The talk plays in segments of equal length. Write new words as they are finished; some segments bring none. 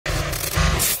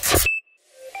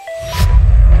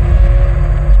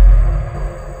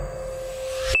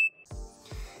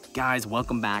Guys,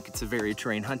 welcome back. It's a Very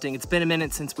Terrain Hunting. It's been a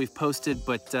minute since we've posted,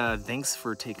 but thanks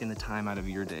for taking the time out of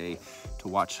your day to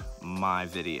watch my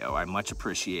video. I much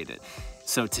appreciate it.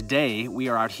 So today we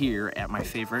are out here at my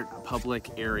favorite public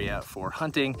area for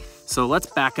hunting. So let's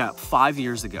back up. 5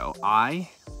 years ago, I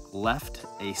left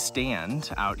a stand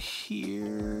out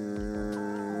here,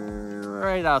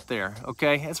 right out there,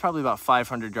 okay? It's probably about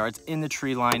 500 yards in the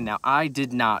tree line. Now, I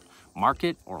did not mark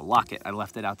it or lock it. I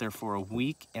left it out there for a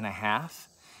week and a half,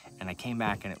 and I came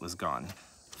back and it was gone.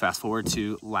 Fast forward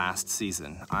to last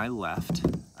season, I left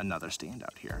another stand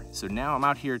out here. So now I'm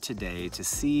out here today to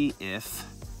see if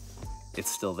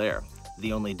it's still there.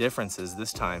 The only difference is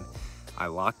this time I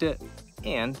locked it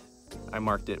and I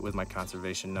marked it with my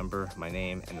conservation number, my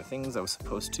name, and the things I was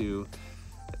supposed to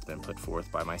that's been put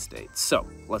forth by my state. So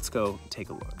let's go take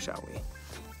a look, shall we?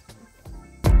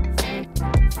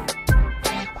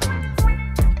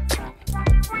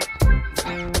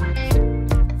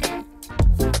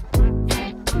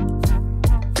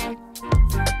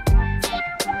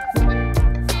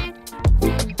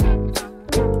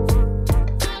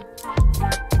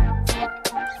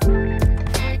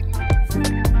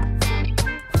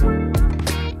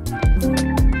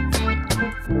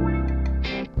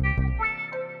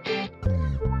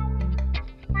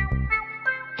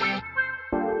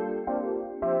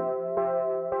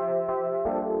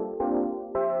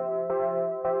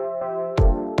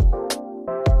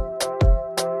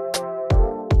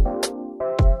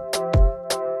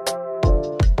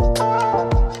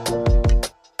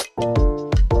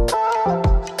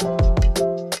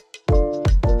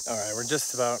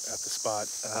 Just about at the spot.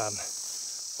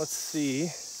 Let's see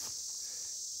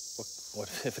what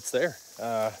if it's there.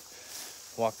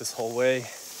 Walk this whole way,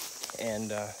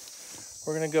 and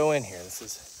we're gonna go in here. This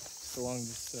is just along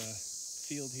this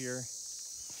field here,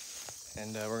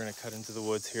 and we're gonna cut into the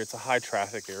woods here. It's a high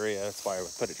traffic area. That's why I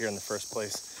would put it here in the first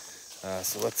place.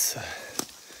 So let's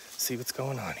see what's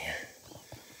going on here.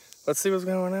 Let's see what's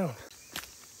going on.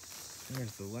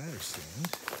 There's the ladder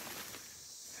stand.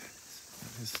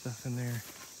 There's stuff in there.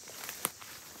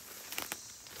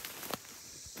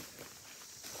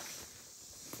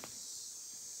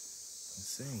 I'm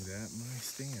saying that my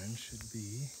stand should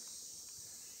be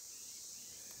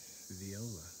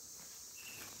viola.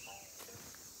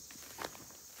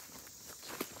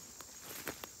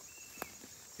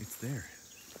 It's there.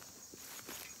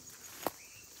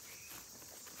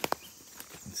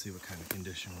 Let's see what kind of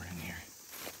condition we're in here.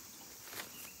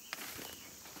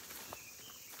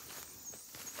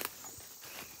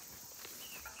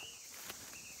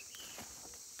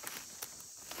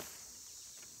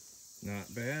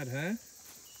 Not bad, huh?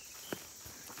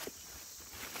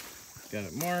 Got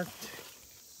it marked.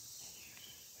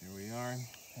 There we are.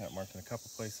 Got it marked in a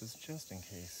couple places just in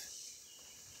case.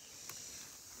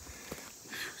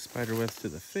 Spider webs to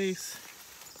the face.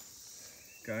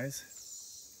 Guys,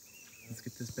 let's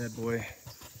get this bad boy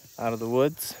out of the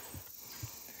woods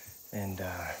and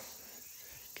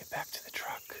get back to the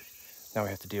truck. Now we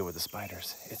have to deal with the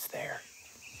spiders. It's there.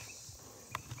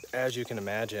 As you can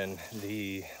imagine,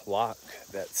 the lock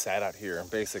that sat out here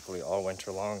basically all winter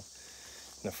long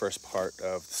in the first part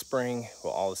of the spring,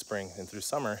 well, all the spring and through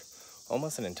summer,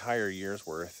 almost an entire year's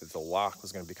worth, the lock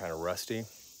was going to be kind of rusty.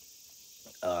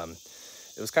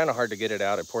 It was kind of hard to get it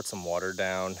out. I poured some water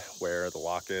down where the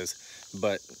lock is,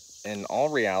 but in all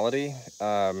reality,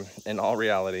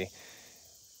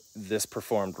 this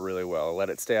performed really well. I let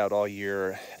it stay out all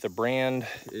year. The brand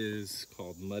is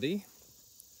called Muddy.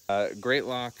 Great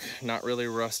lock, not really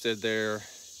rusted there.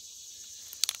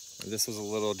 This was a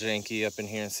little janky up in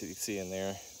here, so you can see in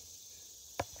there.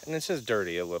 And it's just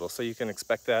dirty a little, so you can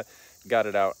expect that. Got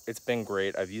it out. It's been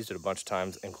great. I've used it a bunch of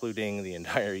times, including the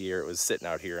entire year it was sitting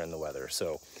out here in the weather.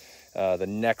 So the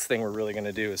next thing we're really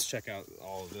gonna do is check out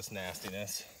all of this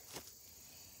nastiness.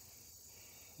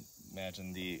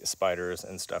 Imagine the spiders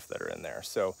and stuff that are in there.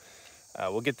 So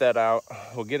we'll get that out.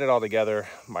 We'll get it all together.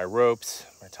 My ropes,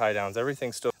 my tie downs,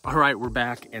 everything's still. All right, we're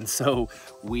back. And so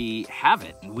we have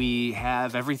it. We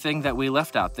have everything that we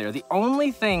left out there. The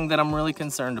only thing that I'm really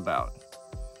concerned about,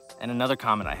 and another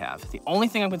comment I have, the only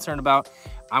thing I'm concerned about,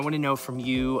 I want to know from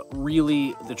you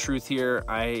really the truth here.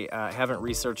 I haven't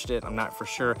researched it. I'm not for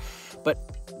sure, but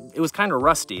it was kind of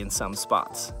rusty in some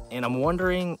spots. And I'm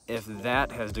wondering if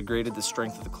that has degraded the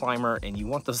strength of the climber, and you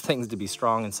want those things to be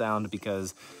strong and sound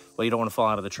because, well, you don't want to fall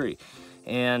out of the tree.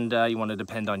 And you want to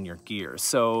depend on your gear.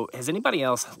 So has anybody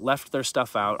else left their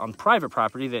stuff out on private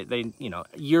property that they, you know,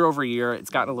 year over year,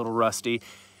 it's gotten a little rusty?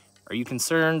 Are you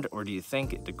concerned, or do you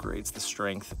think it degrades the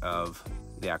strength of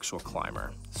the actual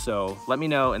climber? So let me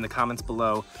know in the comments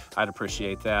below. I'd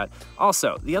appreciate that.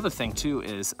 Also, the other thing too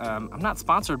is I'm not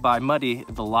sponsored by Muddy,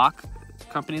 the lock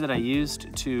company that I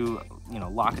used to,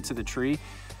 lock it to the tree.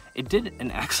 It did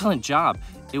an excellent job.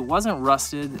 It wasn't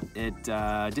rusted. It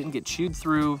didn't get chewed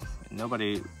through.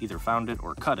 Nobody either found it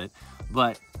or cut it,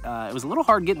 but it was a little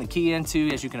hard getting the key into,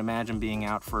 as you can imagine, being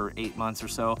out for 8 months or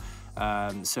so.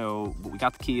 So we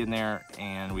got the key in there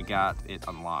and we got it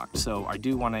unlocked. So I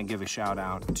do want to give a shout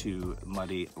out to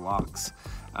Muddy Locks.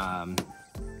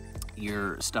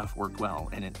 Your stuff worked well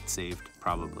and it saved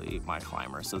probably my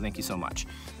climber. So thank you so much.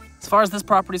 As far as this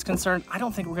property is concerned, I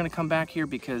don't think we're going to come back here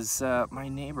because my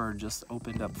neighbor just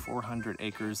opened up 400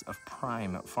 acres of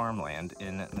prime farmland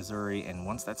in Missouri. And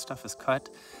once that stuff is cut,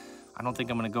 I don't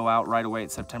think I'm going to go out right away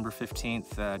at September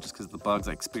 15th just because of the bugs.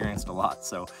 I experienced a lot.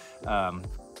 So I'm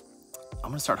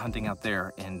going to start hunting out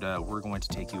there, and we're going to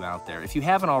take you out there. If you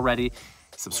haven't already,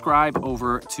 subscribe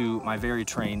over to my Very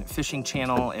Train fishing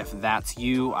channel. If that's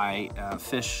you, I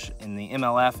fish in the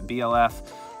MLF, BLF.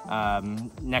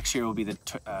 Next year will be the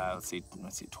let's see,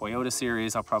 Toyota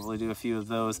series. I'll probably do a few of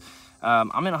those.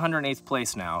 I'm in 108th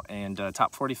place now, and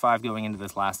top 45 going into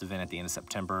this last event at the end of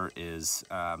September is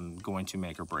going to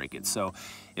make or break it. So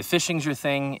if fishing's your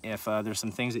thing, if there's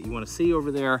some things that you want to see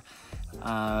over there,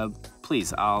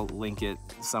 please, I'll link it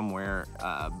somewhere,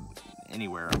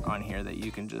 anywhere on here that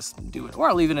you can just do it, or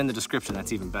I'll leave it in the description.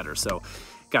 That's even better. So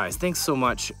guys, thanks so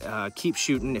much. Keep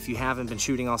shooting. If you haven't been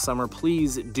shooting all summer,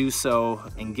 please do so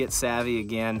and get savvy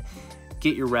again.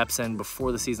 Get your reps in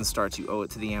before the season starts. You owe it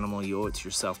to the animal. You owe it to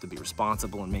yourself to be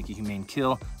responsible and make a humane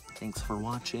kill. Thanks for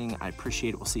watching. I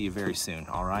appreciate it. We'll see you very soon.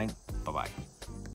 All right. Bye-bye.